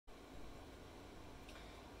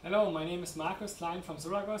Hello, my name is Markus Klein from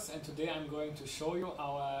SURAGUS, and today I'm going to show you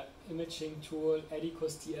our imaging tool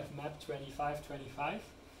EddyCus TF Map 2525.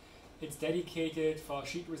 It's dedicated for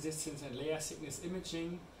sheet resistance and layer thickness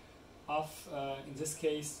imaging of, in this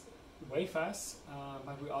case, wafers,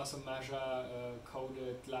 but we also measure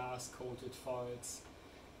coated glass, coated foils,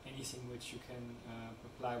 anything which you can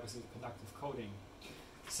apply with a conductive coating.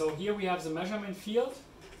 So here we have the measurement field.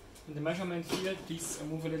 In the measurement field, please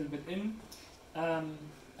move a little bit in.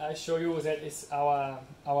 I show you that is our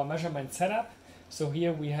measurement setup. So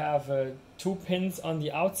here we have 2 pins on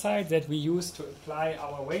the outside that we use to apply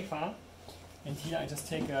our wafer. And here I just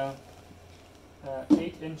take a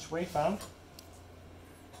 8-inch wafer,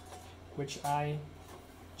 which I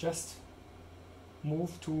just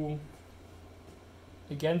move to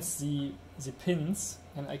against the pins,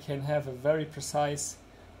 and I can have a very precise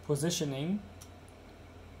positioning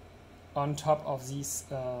on top of these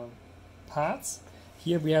parts.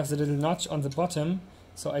 Here we have the little notch on the bottom,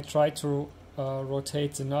 so I try to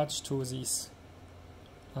rotate the notch to these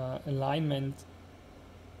alignment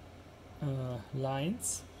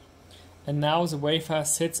lines. And now the wafer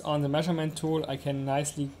sits on the measurement tool. I can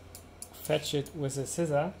nicely fetch it with a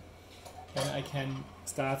scissor, and I can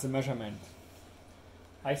start the measurement.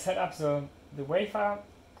 I set up the wafer,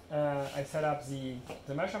 I set up the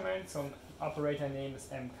measurement, so operator name is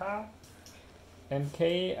MK,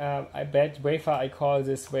 I bet wafer, I call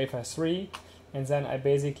this wafer 3, and then I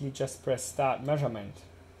basically just press start measurement.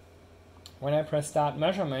 When I press start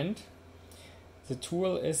measurement, the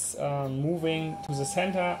tool is moving to the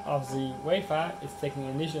center of the wafer. It's taking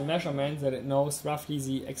initial measurement that it knows roughly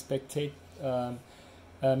the expected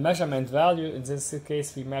measurement value. In this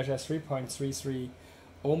case we measure 3.33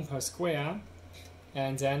 ohm per square.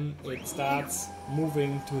 And then it starts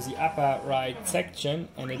moving to the upper right section,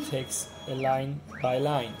 and it takes a line by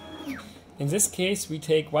line. In this case we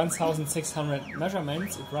take 1600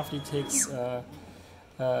 measurements. It roughly takes a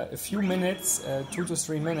few minutes, 2 to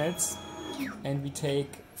 3 minutes, and we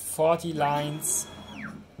take 40 lines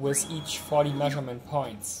with each 40 measurement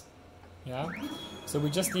points. Yeah? So we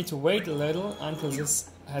just need to wait a little until this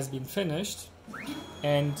has been finished,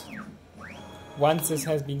 and once this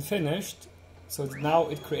has been finished, so now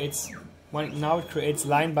it creates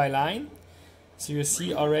line by line. So you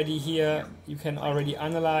see already here, you can already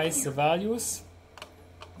analyze the values.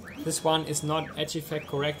 This one is not edge effect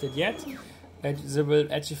corrected yet. It will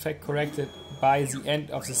edge effect corrected by the end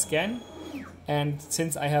of the scan. And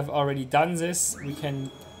since I have already done this, we can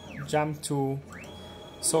jump to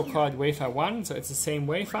so-called wafer 1. So it's the same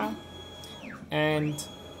wafer. And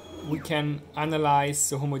we can analyze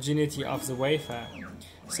the homogeneity of the wafer.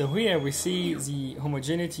 So here we see the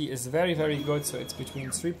homogeneity is very, very good. So it's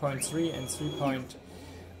between 3.3 and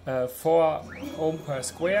 3.4 ohm per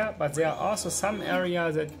square. But there are also some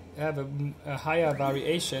areas that have a higher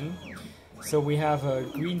variation. So we have a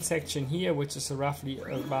green section here, which is roughly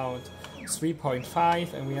about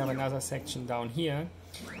 3.5, and we have another section down here.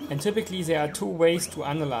 And typically there are 2 ways to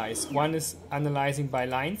analyze. One is analyzing by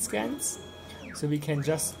line scans. So we can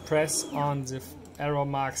just press on the arrow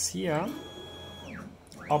marks here,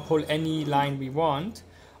 or pull any line we want,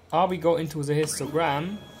 or we go into the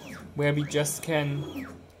histogram where we just can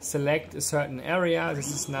select a certain area.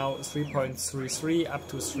 This is now 3.33 up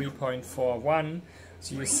to 3.41,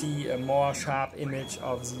 so you see a more sharp image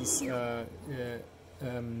of these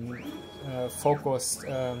focused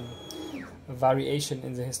variation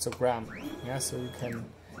in the histogram. Yeah, so you can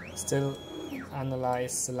still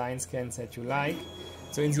analyze the line scans that you like.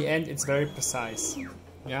 So in the end it's very precise.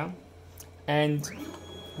 Yeah, and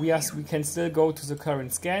we can still go to the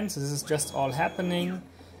current scan. So this is just all happening.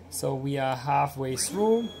 So we are halfway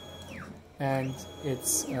through, and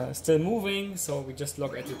it's still moving. So we just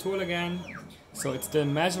look at the tool again. So it's still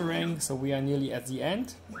measuring. So we are nearly at the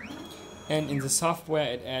end. And in the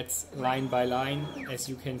software it adds line by line, as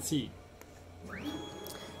you can see.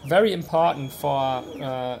 Very important for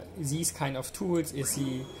these kind of tools is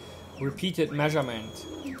the repeated measurement.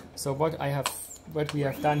 So what we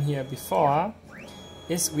have done here before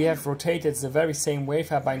is we have rotated the very same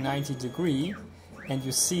wafer by 90 degrees, and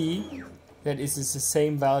you see that it is the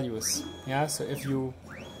same values. Yeah, so if you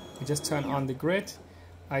just turn on the grid,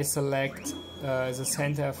 I select the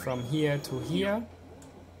center from here to here.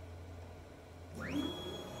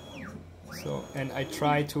 So, and I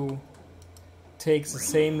try to take the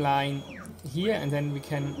same line here, and then we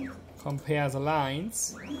can compare the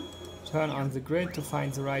lines. Turn on the grid to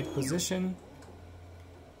find the right position.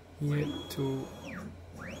 Here to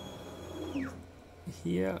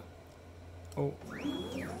here. Oh,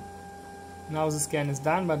 now the scan is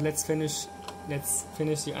done, but let's finish let's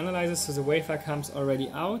finish the analysis. So the wafer comes already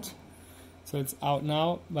out. So it's out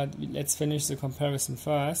now, but let's finish the comparison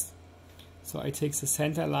first. So I take the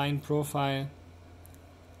center line profile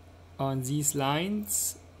on these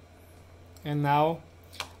lines, and now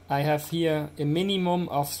I have here a minimum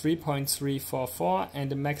of 3.344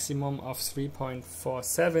 and a maximum of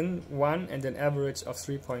 3.471 and an average of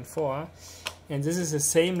 3.4, and this is the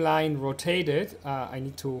same line rotated. I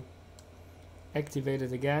need to activate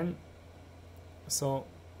it again. So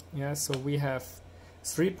yeah, so we have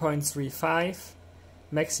 3.35,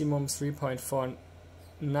 maximum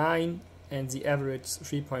 3.49, and the average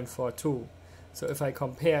 3.42. So if I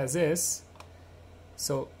compare this,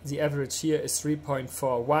 so the average here is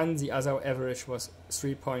 3.41, the other average was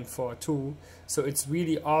 3.42. So it's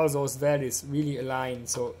really all those values really align,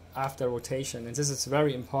 so after rotation. And this is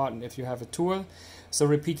very important if you have a tool. So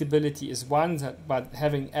repeatability is one, but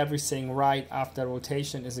having everything right after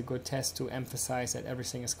rotation is a good test to emphasize that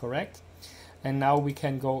everything is correct. And now we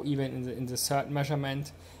can go even in the third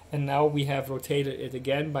measurement, and now we have rotated it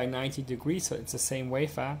again by 90 degrees, so it's the same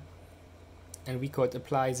wafer, and we could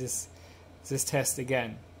apply this test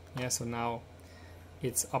again. Yeah, so now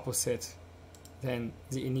it's opposite than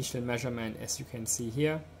the initial measurement, as you can see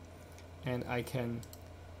here, and I can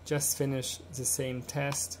just finish the same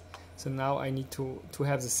test. So now I need to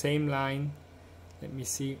have the same line. Let me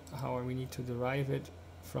see how we need to derive it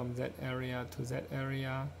from that area to that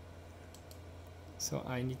area. So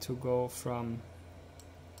I need to go from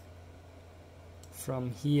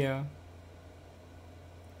here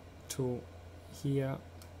to here,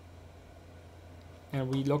 and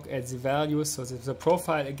we look at the values. So the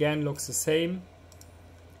profile again looks the same,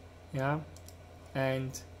 yeah,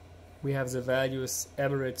 and we have the values: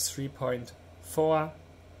 average 3.4,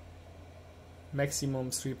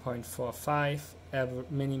 maximum 3.45,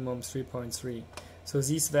 minimum 3.3. So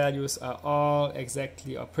these values are all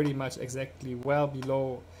exactly, or pretty much exactly, well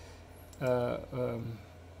below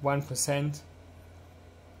 1%.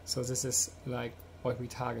 So this is like what we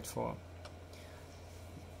target for.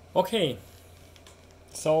 Okay,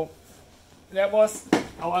 so that was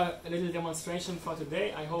our little demonstration for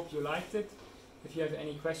today. I hope you liked it. If you have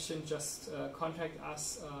any questions, just contact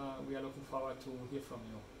us. We are looking forward to hear from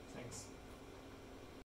you. Thanks.